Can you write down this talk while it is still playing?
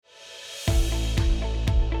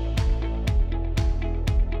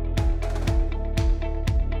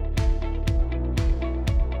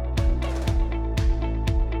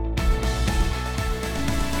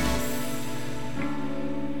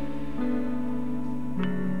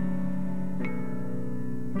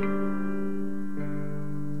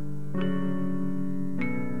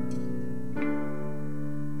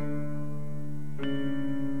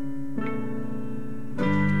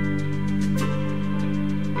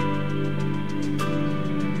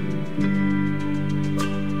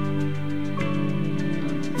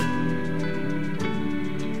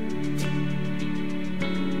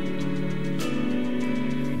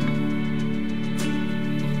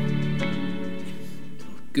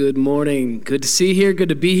Good morning. Good to see you here. Good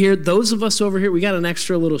to be here. Those of us over here, we got an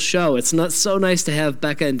extra little show. It's not so nice to have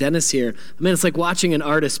Becca and Dennis here. I mean, it's like watching an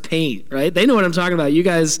artist paint, right? They know what I'm talking about. You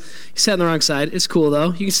guys, you sat on the wrong side. It's cool,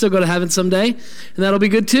 though. You can still go to heaven someday, and that'll be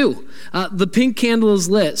good, too. The pink candle is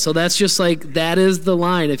lit, so that's just like, that is the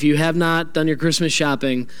line. If you have not done your Christmas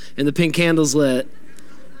shopping and the pink candle's lit,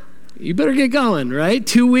 you better get going, right?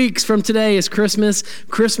 2 weeks from today is Christmas.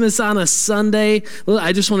 Christmas on a Sunday.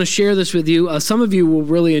 I just want to share this with you. Some of you will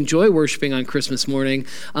really enjoy worshiping on Christmas morning.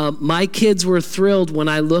 My kids were thrilled when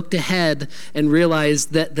I looked ahead and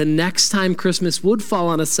realized that the next time Christmas would fall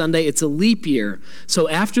on a Sunday, it's a leap year. So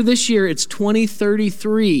after this year, it's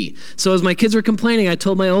 2033. So as my kids were complaining, I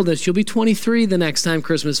told my oldest, you'll be 23 the next time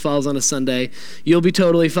Christmas falls on a Sunday. You'll be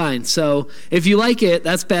totally fine. So if you like it,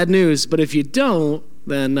 that's bad news. But if you don't,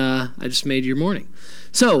 then I just made your morning.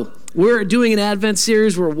 So we're doing an Advent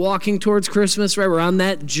series. We're walking towards Christmas, right? We're on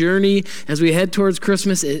that journey as we head towards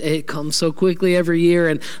Christmas. It comes so quickly every year.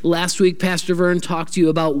 And last week, Pastor Vern talked to you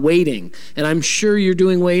about waiting. And I'm sure you're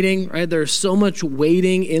doing waiting, right? There's so much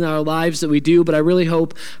waiting in our lives that we do, but I really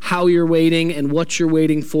hope how you're waiting and what you're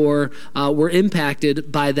waiting for were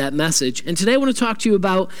impacted by that message. And today I want to talk to you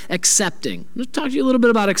about accepting. I'm going to talk to you a little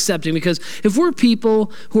bit about accepting, because if we're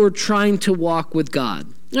people who are trying to walk with God,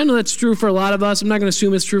 I know that's true for a lot of us. I'm not going to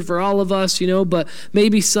assume it's true for all of us, but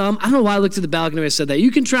maybe some. I don't know why I looked at the balcony when I said that. You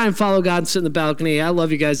can try and follow God and sit in the balcony. I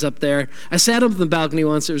love you guys up there. I sat up in the balcony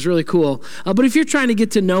once. It was really cool. But if you're trying to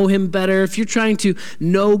get to know him better, if you're trying to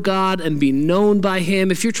know God and be known by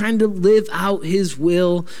him, if you're trying to live out his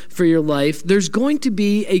will for your life, there's going to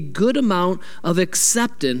be a good amount of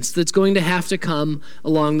acceptance that's going to have to come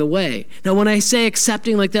along the way. Now, when I say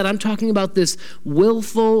accepting like that, I'm talking about this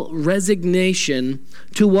willful resignation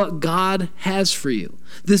to what God has for you.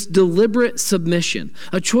 This deliberate submission,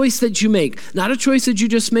 a choice that you make, not a choice that you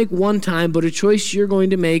just make one time, but a choice you're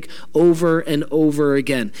going to make over and over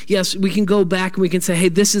again. Yes, we can go back and we can say, hey,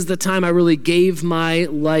 this is the time I really gave my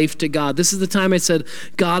life to God. This is the time I said,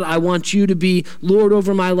 God, I want you to be Lord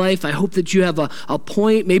over my life. I hope that you have a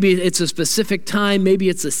point. Maybe it's a specific time. Maybe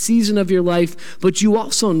it's a season of your life, but you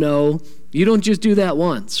also know you don't just do that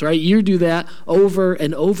once, right? You do that over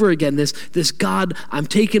and over again. This God, I'm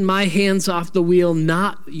taking my hands off the wheel,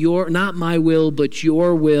 not my will, but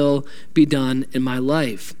your will be done in my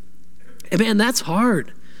life. And man, that's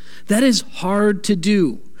hard. That is hard to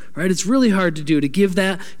do. Right? It's really hard to do, to give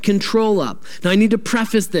that control up. Now, I need to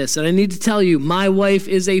preface this, and I need to tell you, my wife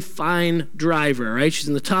is a fine driver, right? She's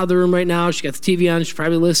in the toddler room right now. She got the TV on. She's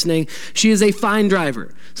probably listening. She is a fine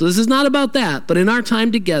driver. So this is not about that, but in our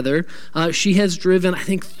time together, she has driven, I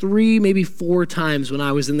think, 3, maybe 4 times when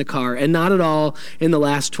I was in the car, and not at all in the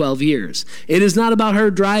last 12 years. It is not about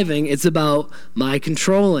her driving. It's about my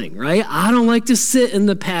controlling, right? I don't like to sit in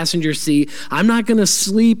the passenger seat. I'm not going to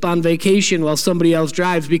sleep on vacation while somebody else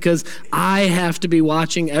drives, because I have to be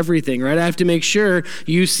watching everything, right? I have to make sure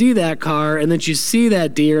you see that car and that you see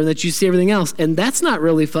that deer and that you see everything else. And that's not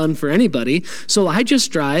really fun for anybody. So I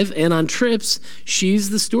just drive, and on trips, she's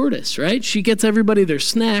the stewardess, right? She gets everybody their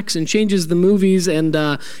snacks and changes the movies, and,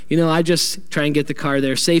 I just try and get the car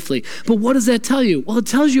there safely. But what does that tell you? Well, it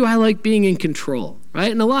tells you I like being in control. Right?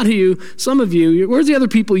 And a lot of you, some of you, where's the other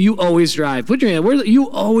people you always drive? Put your hand, you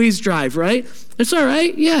always drive, right? It's all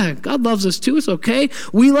right. Yeah, God loves us too. It's okay.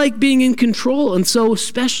 We like being in control. And so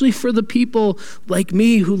especially for the people like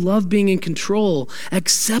me who love being in control,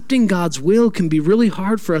 accepting God's will can be really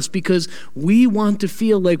hard for us, because we want to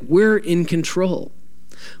feel like we're in control.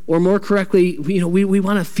 Or more correctly, we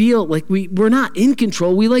want to feel like we're not in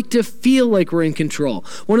control. We like to feel like we're in control.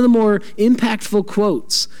 One of the more impactful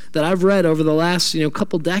quotes that I've read over the last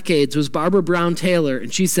couple decades was Barbara Brown Taylor.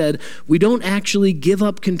 And she said, we don't actually give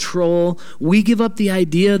up control. We give up the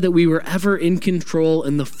idea that we were ever in control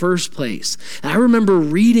in the first place. And I remember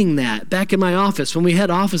reading that back in my office when we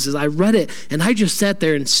had offices. I read it, and I just sat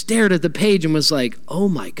there and stared at the page and was like, oh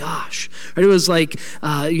my gosh. Right? It was like,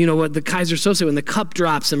 what the Kaiser Soze, when the cup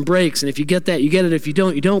drops and breaks, and if you get that, you get it. If you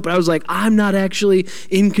don't, you don't. But I was like, I'm not actually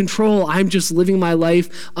in control. I'm just living my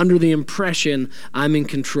life under the impression I'm in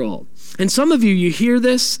control. And some of you hear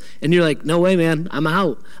this, and you're like, no way, man, I'm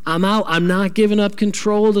out. I'm not giving up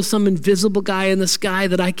control to some invisible guy in the sky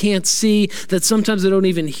that I can't see, that sometimes I don't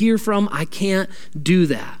even hear from. I can't do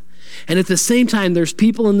that. And at the same time, there's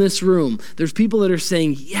people in this room, there's people that are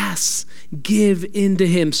saying, yes, give into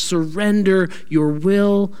him, surrender your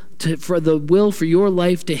will for your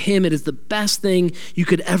life to him. It is the best thing you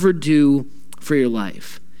could ever do for your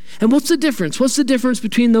life. And what's the difference? What's the difference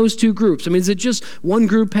between those two groups? I mean, is it just one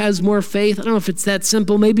group has more faith? I don't know if it's that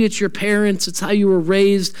simple. Maybe it's your parents. It's how you were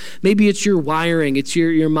raised. Maybe it's your wiring. It's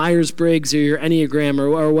your Myers-Briggs or your Enneagram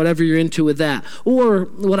or whatever you're into with that. Or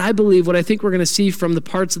what I think we're going to see from the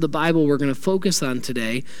parts of the Bible we're going to focus on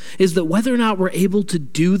today is that whether or not we're able to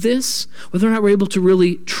do this, whether or not we're able to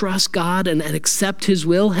really trust God and accept his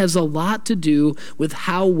will has a lot to do with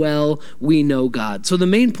how well we know God. So the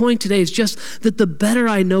main point today is just that the better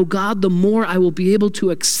I know God, the more I will be able to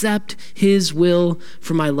accept his will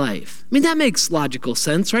for my life. I mean, that makes logical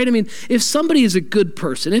sense, right? I mean, if somebody is a good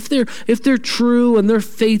person, if they're true and they're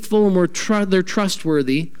faithful and they're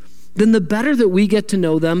trustworthy, then the better that we get to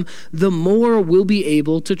know them, the more we'll be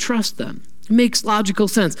able to trust them. It makes logical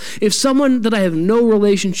sense. If someone that I have no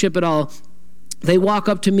relationship at all, they walk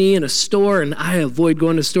up to me in a store, and I avoid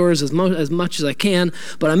going to stores as much as I can,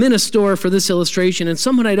 but I'm in a store for this illustration, and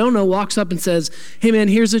someone I don't know walks up and says, "Hey man,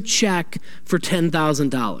 here's a check for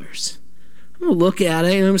 $10,000. I'm going to look at it,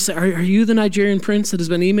 and I'm going to say, are you the Nigerian prince that has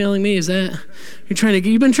been emailing me? Is that,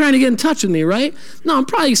 you've been trying to get in touch with me, right? No, I'm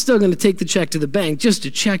probably still going to take the check to the bank just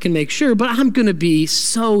to check and make sure, but I'm going to be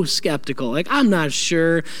so skeptical. Like, I'm not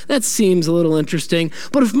sure. That seems a little interesting.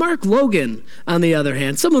 But if Mark Logan, on the other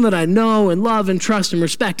hand, someone that I know and love and trust and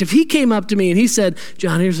respect, if he came up to me and he said,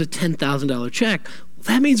 "John, here's a $10,000 check,"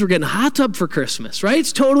 that means we're getting a hot tub for Christmas, right?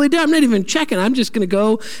 It's totally done. I'm not even checking. I'm just going to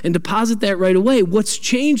go and deposit that right away. What's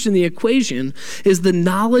changed in the equation is the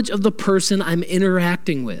knowledge of the person I'm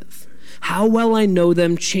interacting with. How well I know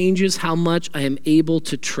them changes how much I am able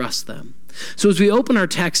to trust them. So as we open our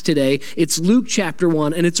text today, it's Luke chapter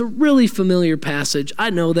 1, and it's a really familiar passage. I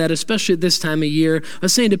know that, especially at this time of year. I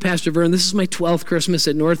was saying to Pastor Vern, this is my 12th Christmas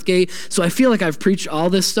at Northgate, so I feel like I've preached all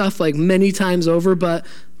this stuff like many times over, but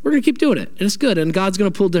we're going to keep doing it, and it's good, and God's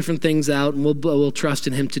going to pull different things out, and we'll trust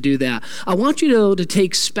in him to do that. I want you to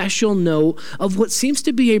take special note of what seems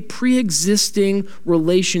to be a pre-existing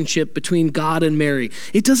relationship between God and Mary.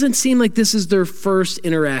 It doesn't seem like this is their first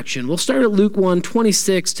interaction. We'll start at Luke 1,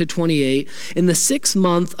 26 to 28. In the 6th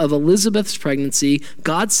month of Elizabeth's pregnancy,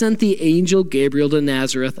 God sent the angel Gabriel to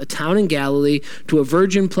Nazareth, a town in Galilee, to a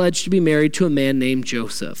virgin pledged to be married to a man named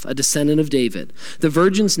Joseph, a descendant of David. The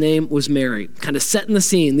virgin's name was Mary. Kind of setting the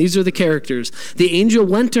scene. These are the characters. The angel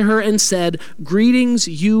went to her and said, "Greetings,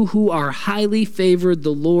 you who are highly favored.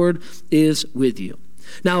 The Lord is with you."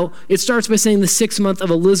 Now, it starts by saying the 6th month of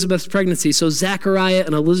Elizabeth's pregnancy. So Zechariah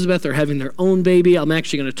and Elizabeth are having their own baby. I'm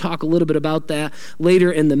actually going to talk a little bit about that later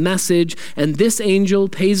in the message. And this angel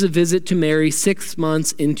pays a visit to Mary 6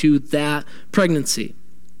 months into that pregnancy.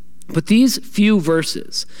 But these few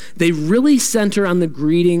verses, they really center on the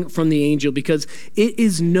greeting from the angel because it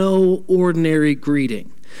is no ordinary greeting.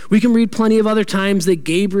 We can read plenty of other times that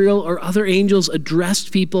Gabriel or other angels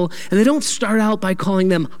addressed people, and they don't start out by calling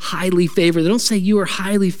them highly favored. They don't say, "You are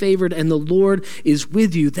highly favored and the Lord is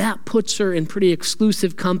with you." That puts her in pretty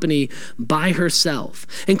exclusive company by herself.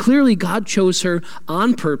 And clearly God chose her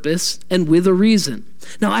on purpose and with a reason.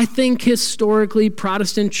 Now, I think historically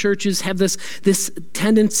Protestant churches have this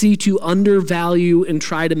tendency to undervalue and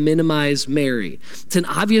try to minimize Mary. It's an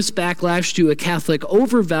obvious backlash to a Catholic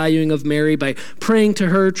overvaluing of Mary by praying to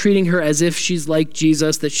her, treating her as if she's like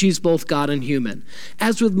Jesus, that she's both God and human.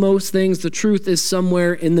 As with most things, the truth is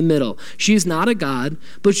somewhere in the middle. She's not a god,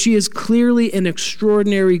 but she is clearly an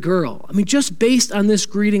extraordinary girl. I mean, just based on this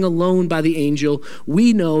greeting alone by the angel,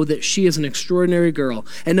 we know that she is an extraordinary girl.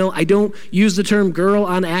 And no, I don't use the term girl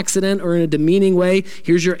on accident or in a demeaning way.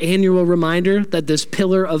 Here's your annual reminder that this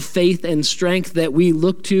pillar of faith and strength that we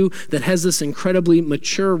look to, that has this incredibly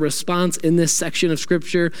mature response in this section of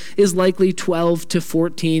Scripture, is likely 12 to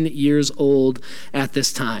 14 years old at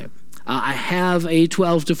this time. I have a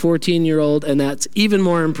 12 to 14-year-old, and that's even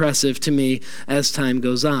more impressive to me as time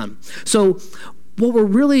goes on. So what we're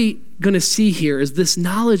really going to see here is this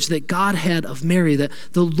knowledge that God had of Mary, that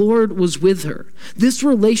the Lord was with her. This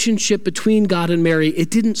relationship between God and Mary, it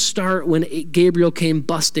didn't start when Gabriel came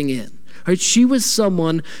busting in. Right? She was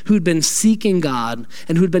someone who'd been seeking God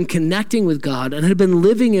and who'd been connecting with God and had been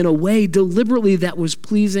living in a way deliberately that was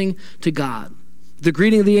pleasing to God. The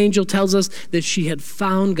greeting of the angel tells us that she had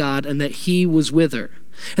found God and that he was with her.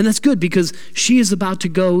 And that's good because she is about to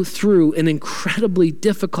go through an incredibly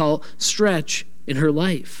difficult stretch in her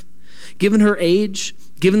life. Given her age,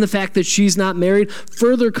 given the fact that she's not married,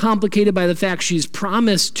 further complicated by the fact she's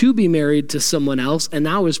promised to be married to someone else and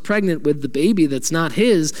now is pregnant with the baby that's not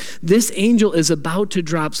his, this angel is about to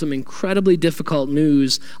drop some incredibly difficult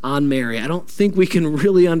news on Mary. I don't think we can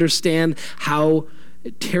really understand how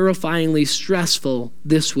terrifyingly stressful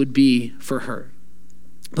this would be for her.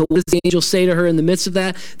 But what does the angel say to her in the midst of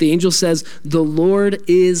that? The angel says, the Lord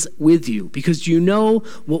is with you. Because you know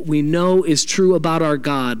what we know is true about our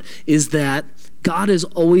God is that God is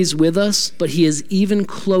always with us, but he is even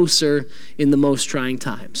closer in the most trying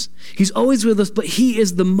times. He's always with us, but he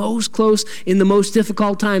is the most close in the most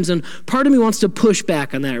difficult times. And part of me wants to push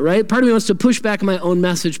back on that, right? Part of me wants to push back on my own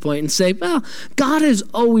message point and say, well, God is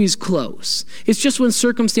always close. It's just when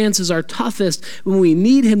circumstances are toughest, when we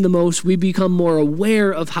need him the most, we become more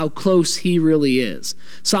aware of how close he really is.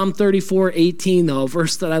 Psalm 34:18, though, a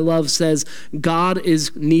verse that I love, says, God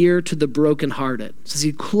is near to the brokenhearted. It says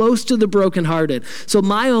he's close to the brokenhearted. So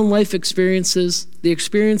my own life experiences, the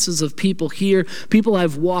experiences of people here, people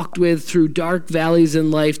I've walked with through dark valleys in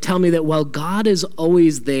life, tell me that while God is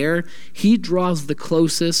always there, he draws the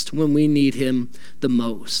closest when we need him the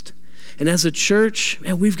most. And as a church,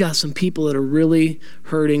 man, we've got some people that are really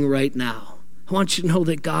hurting right now. I want you to know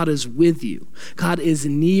that God is with you. God is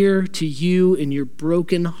near to you in your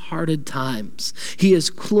broken-hearted times. He is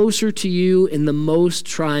closer to you in the most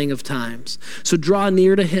trying of times. So draw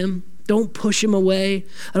near to him. Don't push him away.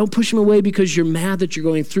 I don't push him away because you're mad that you're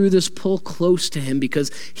going through this. Pull close to him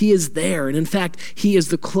because he is there. And in fact, he is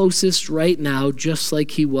the closest right now, just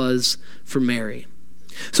like he was for Mary.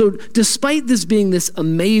 So despite this being this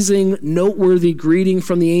amazing, noteworthy greeting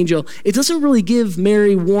from the angel, it doesn't really give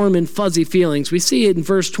Mary warm and fuzzy feelings. We see it in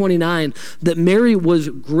verse 29 that Mary was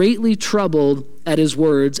greatly troubled at his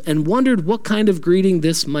words and wondered what kind of greeting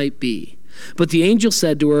this might be. But the angel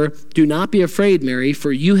said to her, do not be afraid, Mary,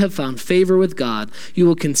 for you have found favor with God. You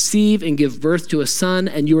will conceive and give birth to a son,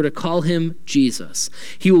 and you are to call him Jesus.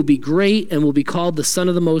 He will be great and will be called the Son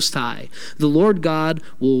of the Most High. The Lord God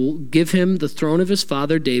will give him the throne of his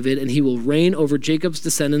father David, and he will reign over Jacob's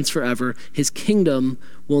descendants forever. His kingdom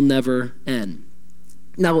will never end.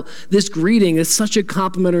 Now, this greeting is such a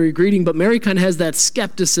complimentary greeting, but Mary kind of has that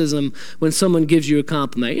skepticism when someone gives you a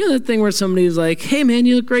compliment. You know that thing where somebody's like, hey, man,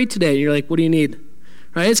 you look great today. And you're like, what do you need?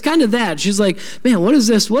 Right? It's kind of that. She's like, man, what is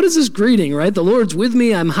this? What is this greeting, right? The Lord's with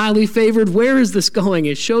me. I'm highly favored. Where is this going?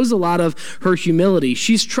 It shows a lot of her humility.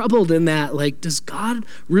 She's troubled in that, like, does God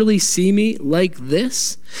really see me like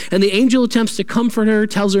this? And the angel attempts to comfort her,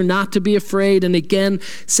 tells her not to be afraid, and again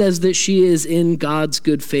says that she is in God's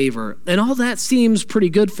good favor. And all that seems pretty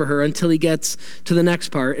good for her until he gets to the next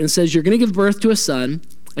part and says, you're going to give birth to a son,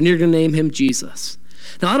 and you're going to name him Jesus.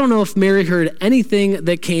 Now, I don't know if Mary heard anything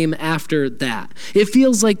that came after that. It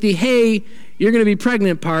feels like the, hey, you're going to be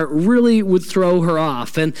pregnant part really would throw her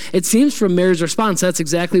off. And it seems from Mary's response, that's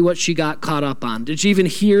exactly what she got caught up on. Did she even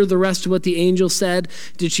hear the rest of what the angel said?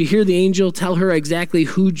 Did she hear the angel tell her exactly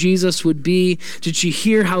who Jesus would be? Did she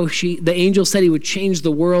hear how the angel said he would change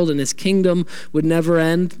the world and his kingdom would never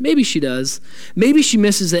end? Maybe she does. Maybe she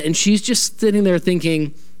misses it and she's just sitting there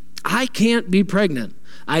thinking, I can't be pregnant.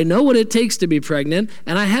 I know what it takes to be pregnant,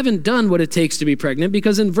 and I haven't done what it takes to be pregnant,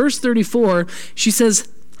 because in verse 34, she says,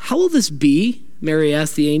 how will this be, Mary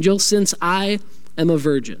asked the angel, since I am a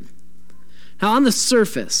virgin? Now, on the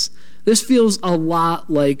surface, this feels a lot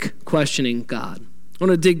like questioning God. I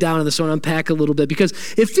want to dig down into this one, unpack a little bit, because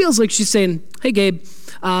it feels like she's saying, hey, Gabe,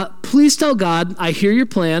 please tell God I hear your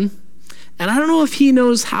plan, and I don't know if he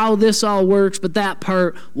knows how this all works, but that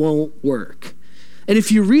part won't work. And if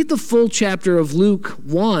you read the full chapter of Luke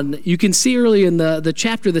 1, you can see early in the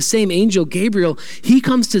chapter, the same angel, Gabriel, he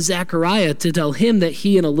comes to Zechariah to tell him that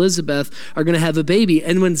he and Elizabeth are going to have a baby.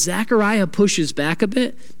 And when Zechariah pushes back a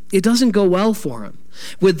bit, it doesn't go well for him.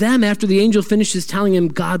 With them, after the angel finishes telling him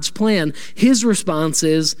God's plan, his response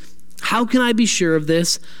is, how can I be sure of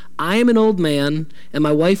this? I am an old man, and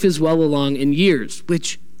my wife is well along in years,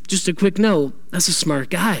 which, just a quick note, that's a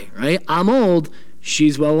smart guy, right? I'm old.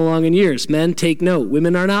 She's well along in years. Men, take note.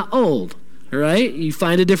 Women are not old, all right? You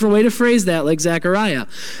find a different way to phrase that, like Zechariah.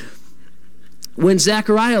 When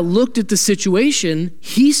Zechariah looked at the situation,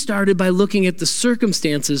 he started by looking at the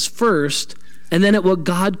circumstances first and then at what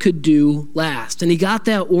God could do last. And he got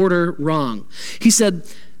that order wrong. He said,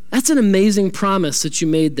 that's an amazing promise that you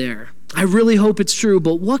made there. I really hope it's true,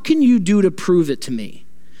 but what can you do to prove it to me?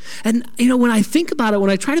 And, when I think about it, when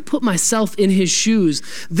I try to put myself in his shoes,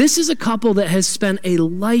 this is a couple that has spent a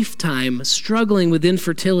lifetime struggling with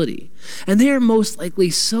infertility. And they are most likely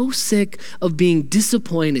so sick of being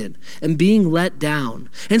disappointed and being let down.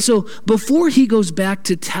 And so before he goes back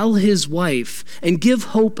to tell his wife and give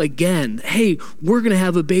hope again, hey, we're going to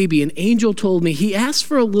have a baby, an angel told me, he asked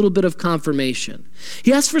for a little bit of confirmation.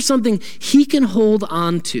 He asked for something he can hold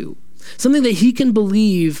on to. Something that he can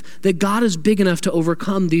believe that God is big enough to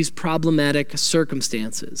overcome these problematic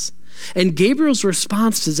circumstances. And Gabriel's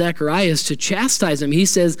response to Zechariah is to chastise him. He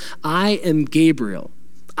says, I am Gabriel.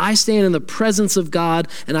 I stand in the presence of God,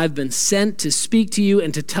 and I've been sent to speak to you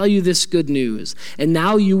and to tell you this good news. And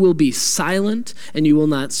now you will be silent, and you will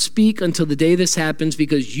not speak until the day this happens,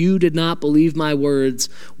 because you did not believe my words,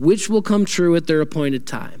 which will come true at their appointed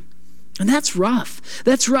time. And that's rough.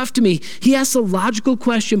 That's rough to me. He asks a logical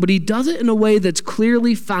question, but he does it in a way that's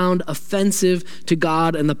clearly found offensive to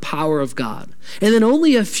God and the power of God. And then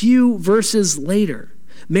only a few verses later,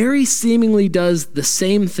 Mary seemingly does the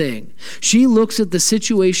same thing. She looks at the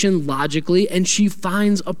situation logically, and she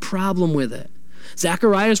finds a problem with it.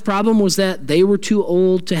 Zechariah's problem was that they were too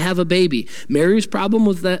old to have a baby. Mary's problem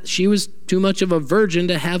was that she was too much of a virgin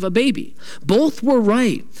to have a baby. Both were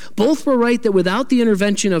right. Both were right that without the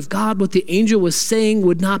intervention of God, what the angel was saying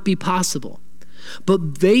would not be possible.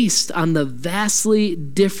 But based on the vastly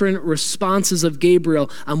different responses of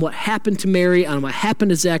Gabriel on what happened to Mary, on what happened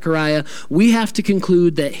to Zechariah, we have to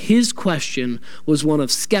conclude that his question was one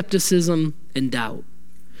of skepticism and doubt.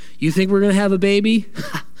 You think we're going to have a baby?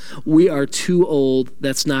 We are too old.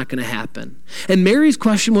 That's not going to happen. And Mary's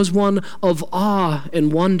question was one of awe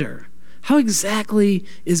and wonder. How exactly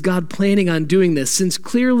is God planning on doing this, since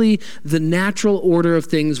clearly the natural order of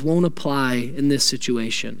things won't apply in this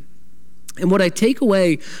situation? And what I take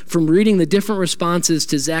away from reading the different responses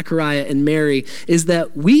to Zechariah and Mary is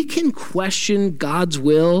that we can question God's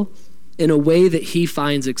will in a way that he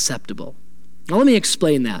finds acceptable. Now, let me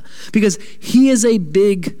explain that, because he is a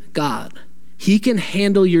big God. He can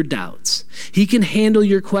handle your doubts. He can handle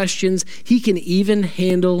your questions. He can even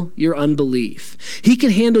handle your unbelief. He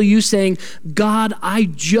can handle you saying, God, I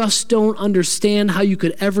just don't understand how you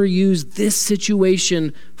could ever use this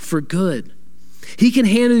situation for good. He can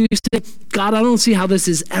handle you saying, God, I don't see how this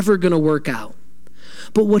is ever going to work out.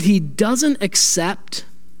 But what he doesn't accept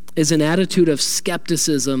is an attitude of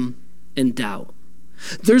skepticism and doubt.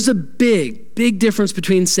 There's a big, big difference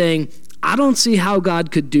between saying, I don't see how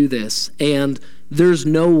God could do this, and there's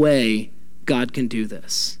no way God can do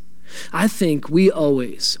this. I think we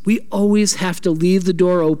always have to leave the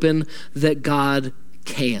door open that God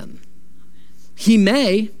can. He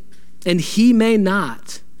may, and he may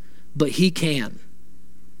not, but he can.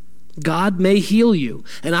 God may heal you,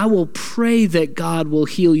 and I will pray that God will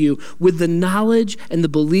heal you with the knowledge and the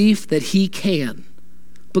belief that he can.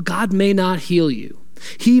 But God may not heal you.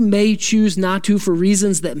 He may choose not to for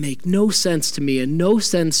reasons that make no sense to me and no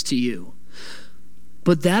sense to you.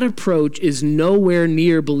 But that approach is nowhere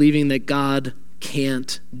near believing that God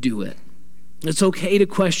can't do it. It's okay to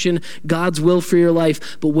question God's will for your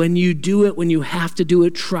life, but when you do it, when you have to do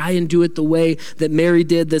it, try and do it the way that Mary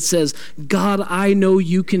did, that says, God, I know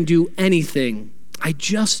you can do anything. I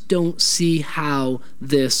just don't see how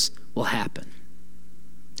this will happen.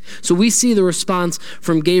 So we see the response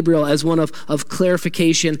from Gabriel as one of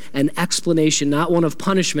clarification and explanation, not one of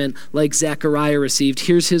punishment like Zechariah received.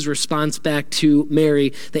 Here's his response back to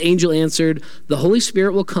Mary. The angel answered, the Holy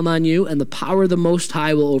Spirit will come on you, and the power of the Most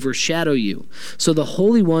High will overshadow you. So the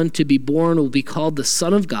Holy One to be born will be called the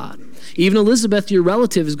Son of God. Even Elizabeth, your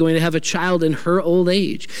relative, is going to have a child in her old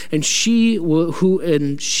age, and she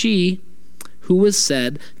who was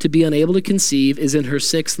said to be unable to conceive is in her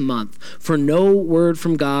 6th month, for no word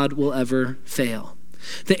from God will ever fail.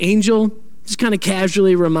 The angel just kind of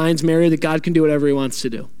casually reminds Mary that God can do whatever he wants to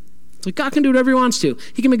do. It's like God can do whatever he wants to.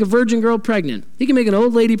 He can make a virgin girl pregnant. He can make an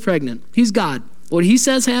old lady pregnant. He's God. What he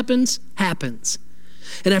says happens, happens.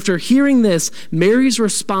 And after hearing this, Mary's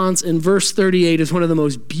response in verse 38 is one of the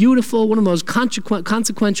most beautiful, one of the most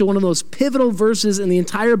consequential, one of the most pivotal verses in the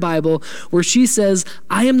entire Bible, where she says,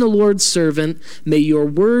 I am the Lord's servant. May your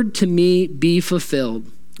word to me be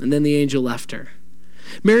fulfilled. And then the angel left her.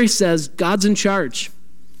 Mary says, God's in charge.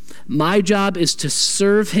 My job is to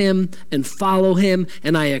serve him and follow him,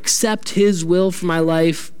 and I accept his will for my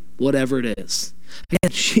life, whatever it is.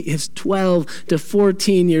 And she is 12 to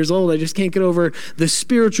 14 years old. I just can't get over the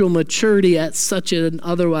spiritual maturity at such an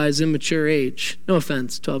otherwise immature age. No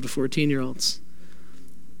offense, 12 to 14-year-olds.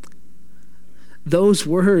 Those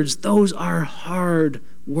words, those are hard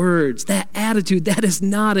words. That attitude, that is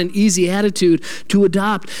not an easy attitude to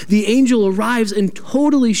adopt. The angel arrives and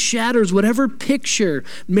totally shatters whatever picture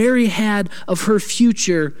Mary had of her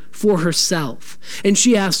future for herself. And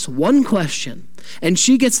she asks one question, and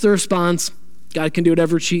she gets the response, God can do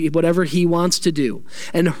whatever he wants to do.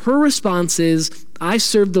 And her response is, I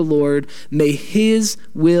serve the Lord. May his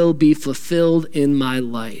will be fulfilled in my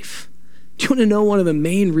life. Do you want to know one of the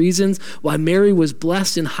main reasons why Mary was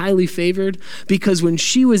blessed and highly favored? Because when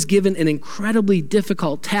she was given an incredibly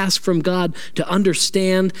difficult task from God to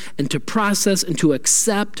understand and to process and to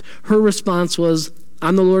accept, her response was,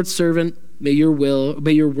 I'm the Lord's servant. May your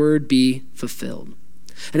word be fulfilled.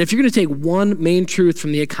 And if you're going to take one main truth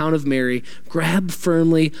from the account of Mary, grab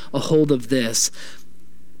firmly a hold of this,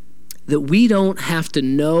 that we don't have to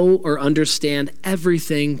know or understand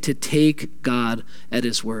everything to take God at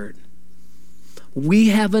his word. We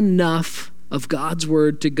have enough of God's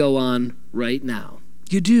word to go on right now.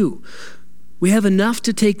 You do. We have enough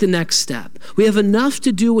to take the next step. We have enough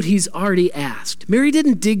to do what he's already asked. Mary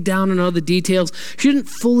didn't dig down on all the details. She didn't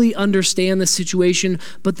fully understand the situation,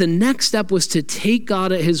 but the next step was to take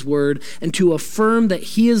God at his word and to affirm that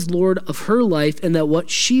he is Lord of her life and that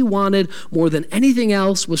what she wanted more than anything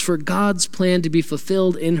else was for God's plan to be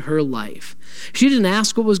fulfilled in her life. She didn't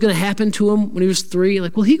ask what was going to happen to him when he was 3.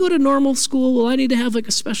 Like, will he go to normal school? Will I need to have like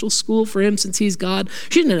a special school for him since he's God?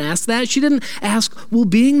 She didn't ask that. She didn't ask, will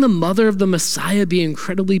being the mother of the Messiah be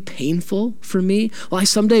incredibly painful for me? Will I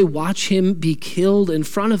someday watch him be killed in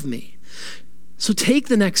front of me? So take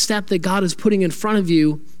the next step that God is putting in front of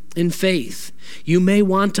you in faith. You may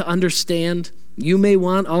want to understand. You may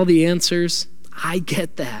want all the answers. I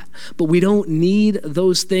get that. But we don't need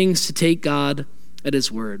those things to take God at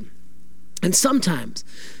his word. And sometimes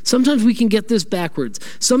we can get this backwards.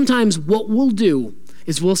 Sometimes what we'll do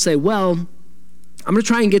is we'll say, well, I'm going to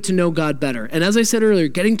try and get to know God better. And as I said earlier,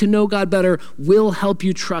 getting to know God better will help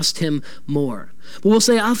you trust him more. But we'll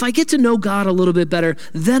say, if I get to know God a little bit better,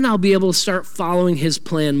 then I'll be able to start following his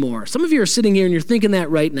plan more. Some of you are sitting here and you're thinking that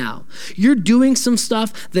right now. You're doing some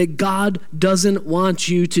stuff that God doesn't want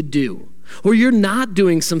you to do. Or you're not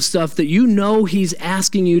doing some stuff that you know he's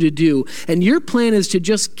asking you to do. And your plan is to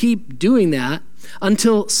just keep doing that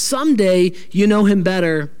until someday you know him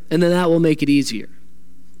better, and then that will make it easier.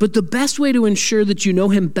 But the best way to ensure that you know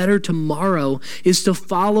him better tomorrow is to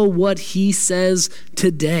follow what he says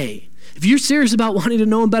today. If you're serious about wanting to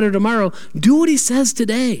know him better tomorrow, do what he says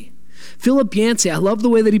today. Philip Yancey, I love the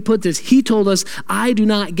way that he put this. He told us, I do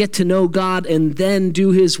not get to know God and then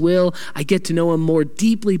do his will. I get to know him more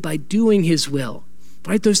deeply by doing his will.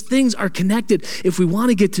 Right? Those things are connected. If we want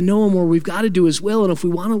to get to know him more, we've got to do his will. And if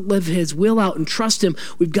we want to live his will out and trust him,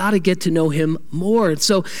 we've got to get to know him more. And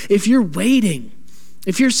so if you're waiting,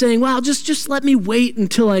 if you're saying, well, just let me wait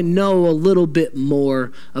until I know a little bit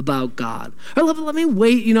more about God. Or let me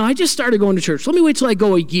wait, I just started going to church. Let me wait till I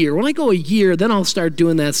go a year. When I go a year, then I'll start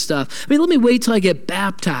doing that stuff. Let me wait till I get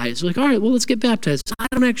baptized. Like, all right, well, let's get baptized. I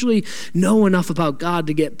don't actually know enough about God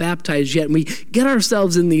to get baptized yet. And we get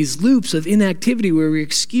ourselves in these loops of inactivity where we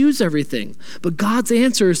excuse everything. But God's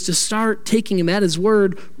answer is to start taking him at his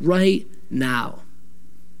word right now.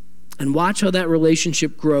 And watch how that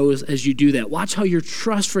relationship grows as you do that. Watch how your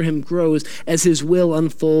trust for him grows as his will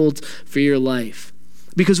unfolds for your life.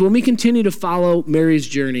 Because when we continue to follow Mary's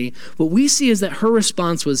journey, what we see is that her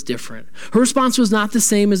response was different. Her response was not the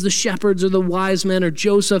same as the shepherds or the wise men or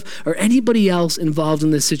Joseph or anybody else involved in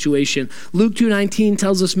this situation. Luke 2:19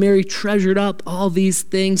 tells us Mary treasured up all these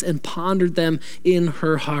things and pondered them in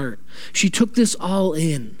her heart. She took this all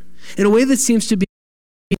in a way that seems to be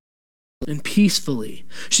and peacefully.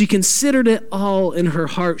 She considered it all in her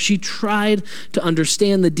heart. She tried to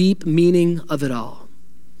understand the deep meaning of it all.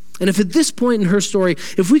 And if at this point in her story,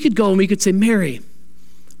 if we could go and we could say, Mary,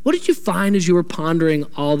 what did you find as you were pondering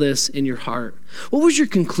all this in your heart? What was your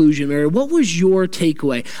conclusion, Mary? What was your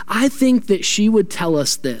takeaway? I think that she would tell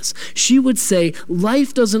us this. She would say,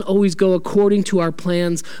 life doesn't always go according to our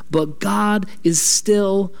plans, but God is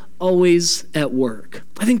still always at work.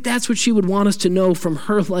 I think that's what she would want us to know from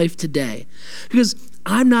her life today. Because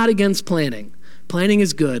I'm not against planning. Planning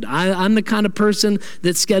is good. I'm the kind of person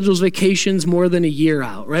that schedules vacations more than a year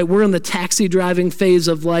out, right? We're in the taxi driving phase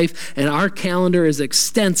of life, and our calendar is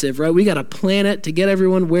extensive, right? We got to plan it to get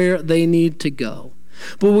everyone where they need to go.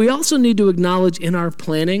 But we also need to acknowledge in our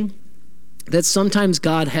planning that sometimes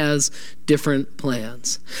God has different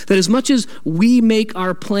plans. That as much as we make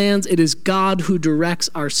our plans, it is God who directs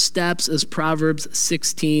our steps, as Proverbs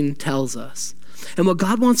 16 tells us. And what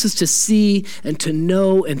God wants us to see and to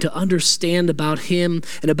know and to understand about him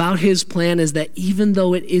and about his plan is that even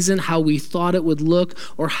though it isn't how we thought it would look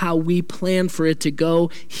or how we planned for it to go,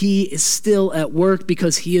 he is still at work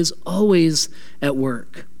because he is always at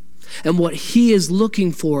work. And what he is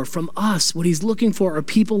looking for from us, what he's looking for are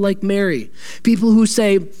people like Mary, people who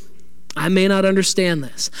say, I may not understand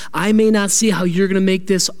this. I may not see how you're going to make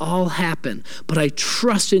this all happen, but I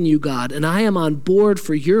trust in you, God, and I am on board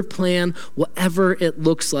for your plan, whatever it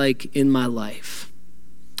looks like in my life.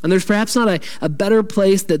 And there's perhaps not a better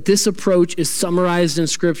place that this approach is summarized in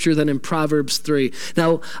Scripture than in Proverbs 3.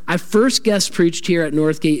 Now, I first guest preached here at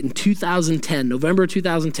Northgate in 2010, November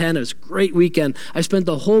 2010. It was a great weekend. I spent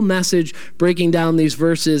the whole message breaking down these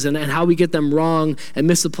verses and how we get them wrong and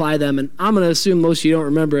misapply them. And I'm going to assume most of you don't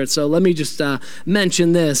remember it, so let me just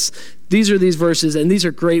mention this. These are these verses, and these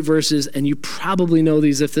are great verses, and you probably know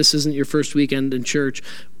these if this isn't your first weekend in church,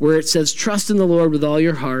 where it says, trust in the Lord with all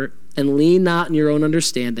your heart, and lean not in your own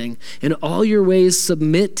understanding. In all your ways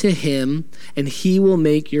submit to him, and he will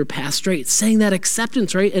make your path straight. Saying that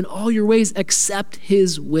acceptance, right? In all your ways accept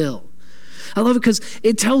his will. I love it because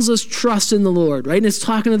it tells us trust in the Lord, right? And it's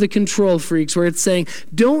talking to the control freaks where it's saying,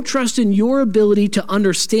 don't trust in your ability to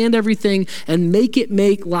understand everything and make it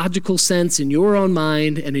make logical sense in your own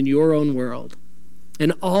mind and in your own world.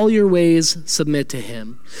 In all your ways, submit to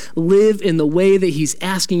him. Live in the way that he's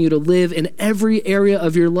asking you to live in every area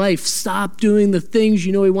of your life. Stop doing the things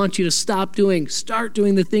you know he wants you to stop doing. Start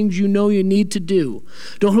doing the things you know you need to do.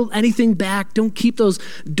 Don't hold anything back. Don't keep those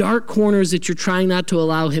dark corners that you're trying not to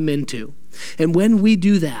allow him into. And when we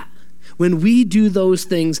do that, when we do those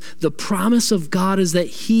things, the promise of God is that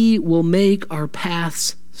he will make our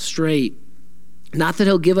paths straight. Not that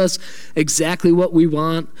he'll give us exactly what we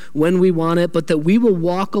want, when we want it, but that we will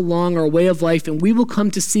walk along our way of life and we will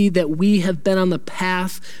come to see that we have been on the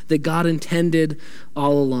path that God intended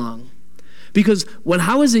all along. Because when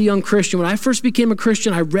I was a young Christian, when I first became a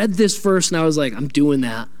Christian, I read this verse and I was like, I'm doing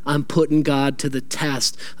that. I'm putting God to the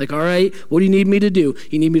test. Like, all right, what do you need me to do?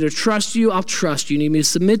 You need me to trust you? I'll trust you. You need me to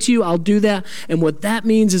submit to you? I'll do that. And what that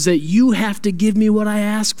means is that you have to give me what I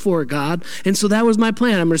ask for, God. And so that was my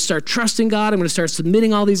plan. I'm going to start trusting God. I'm going to start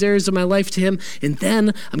submitting all these areas of my life to him. And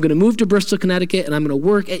then I'm going to move to Bristol, Connecticut, and I'm going to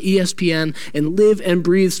work at ESPN and live and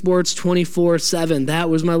breathe sports 24/7. That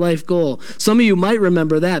was my life goal. Some of you might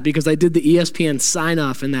remember that because I did the ESPN sign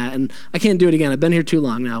off in that. And I can't do it again. I've been here too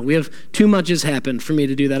long now. Too much has happened for me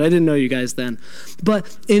to do that. I didn't know you guys then.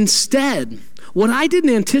 But instead, what I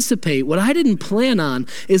didn't anticipate, what I didn't plan on,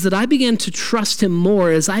 is that I began to trust him more.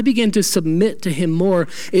 As I began to submit to him more,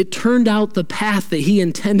 it turned out the path that he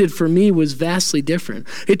intended for me was vastly different.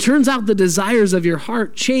 It turns out the desires of your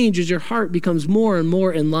heart change as your heart becomes more and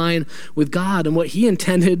more in line with God. And what he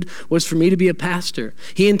intended was for me to be a pastor.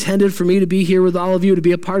 He intended for me to be here with all of you, to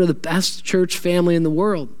be a part of the best church family in the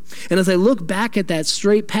world. And as I look back at that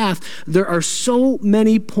straight path, there are so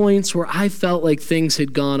many points where I felt like things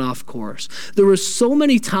had gone off course. There were so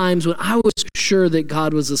many times when I was sure that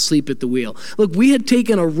God was asleep at the wheel. Look, we had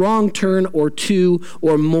taken a wrong turn or two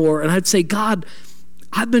or more, and I'd say, God,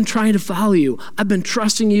 I've been trying to follow you. I've been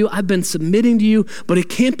trusting you. I've been submitting to you, but it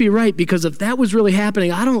can't be right because if that was really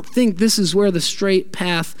happening, I don't think this is where the straight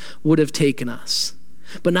path would have taken us.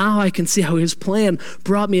 But now I can see how his plan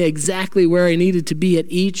brought me exactly where I needed to be at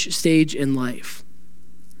each stage in life.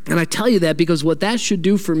 And I tell you that because what that should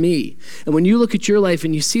do for me, and when you look at your life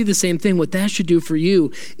and you see the same thing, what that should do for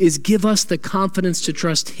you is give us the confidence to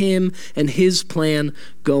trust him and his plan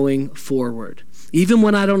going forward. Even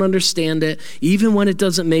when I don't understand it, even when it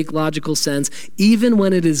doesn't make logical sense, even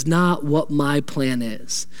when it is not what my plan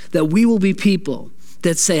is, that we will be people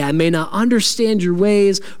that say, I may not understand your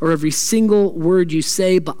ways or every single word you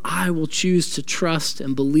say, but I will choose to trust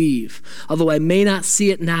and believe. Although I may not see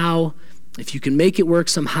it now, if you can make it work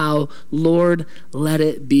somehow, Lord, let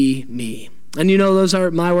it be me. And you know, those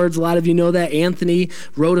aren't my words. A lot of you know that. Anthony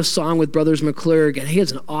wrote a song with Brothers McClurg, and he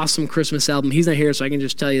has an awesome Christmas album. He's not here, so I can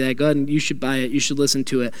just tell you that. Go ahead and you should buy it. You should listen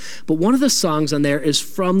to it. But one of the songs on there is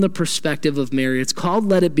from the perspective of Mary. It's called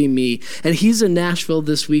Let It Be Me, and he's in Nashville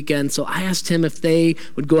this weekend, so I asked him if they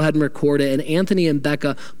would go ahead and record it, and Anthony and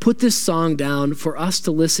Becca put this song down for us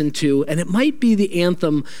to listen to, and it might be the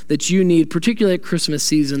anthem that you need, particularly at Christmas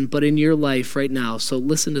season, but in your life right now. So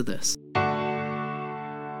listen to this.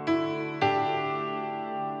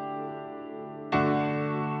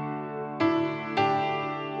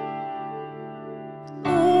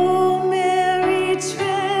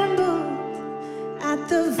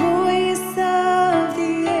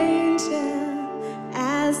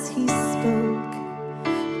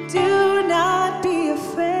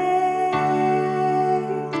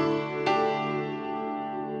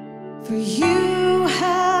 For you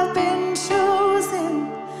have been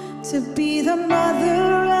chosen to be the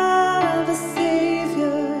mother of a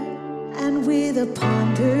Savior, and with a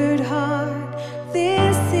pondered heart,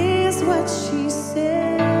 this is what she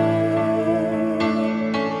said.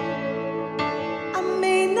 I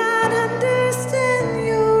may not understand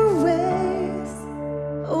your ways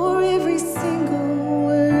or every single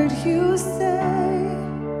word you say,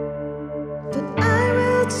 but I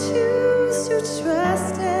will choose to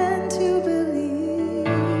trust and to believe.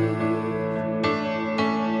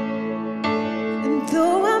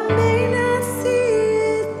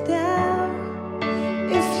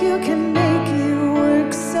 can make it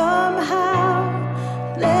work somehow.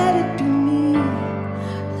 Let it be me,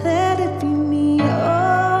 let it be me,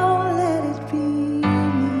 oh, let it be me.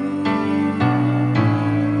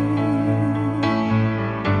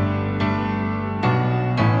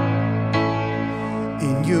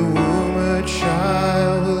 In your womb a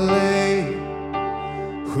child will lay,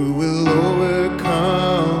 who will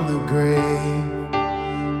overcome the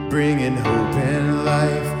grave, bringing hope and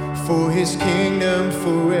life, for his kingdom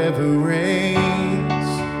forever reigns.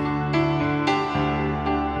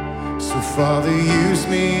 So Father, use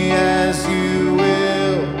me as you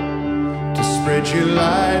will, to spread your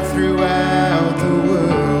light throughout the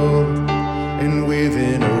world. And with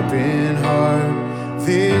an open heart,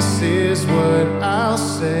 this is what I'll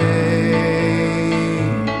say.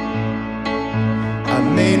 I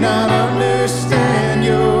may not understand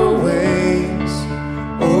your ways,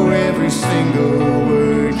 or every single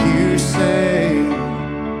word you say,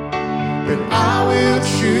 but I will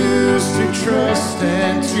choose to trust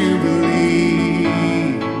and to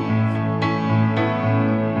believe.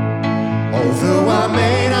 Although I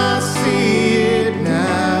may not see it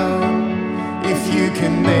now, if you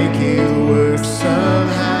can make it work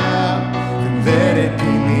somehow, then let it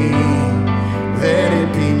be me, let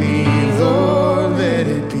it be me, Lord, let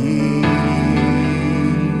it be.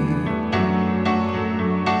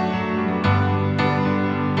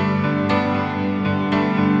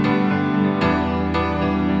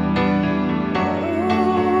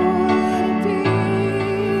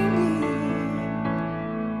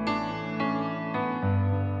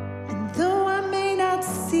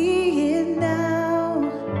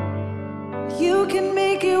 You can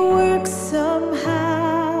make it work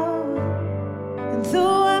somehow. And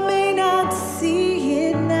though I may not see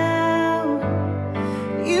it now,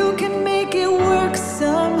 you can make it work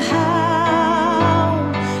somehow.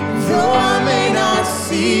 And though I may not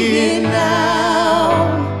see it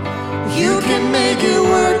now, you can make it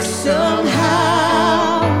work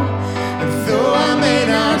somehow. And though I may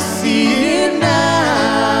not see it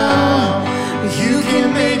now, you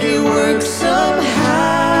can make it work somehow.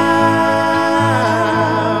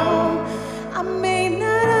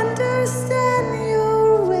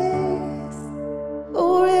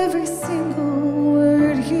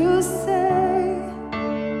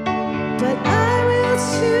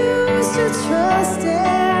 Trust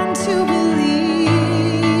and to believe.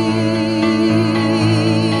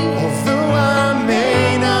 Although I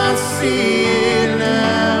may not see it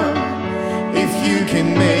now, if you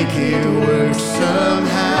can make it work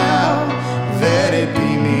somehow, let it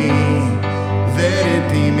be me, let it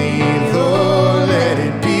be me, Lord, let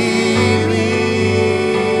it be me,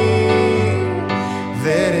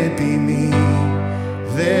 let it be me,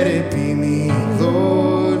 let it be me,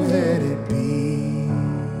 Lord, let it be.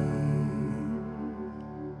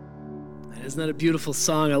 Isn't that a beautiful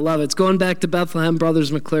song? I love it. It's Going Back to Bethlehem,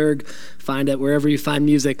 Brothers McClurg. Find it wherever you find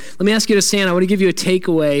music. Let me ask you to stand. I want to give you a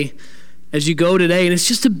takeaway as you go today, and it's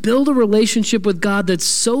just to build a relationship with God that's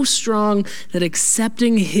so strong that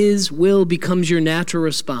accepting his will becomes your natural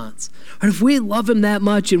response. And if we love him that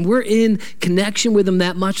much and we're in connection with him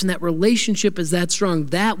that much and that relationship is that strong,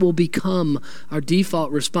 that will become our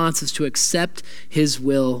default response, is to accept his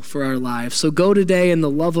will for our lives. So go today in the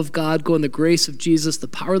love of God, go in the grace of Jesus, the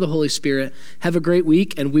power of the Holy Spirit. Have a great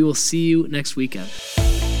week, and we will see you next weekend.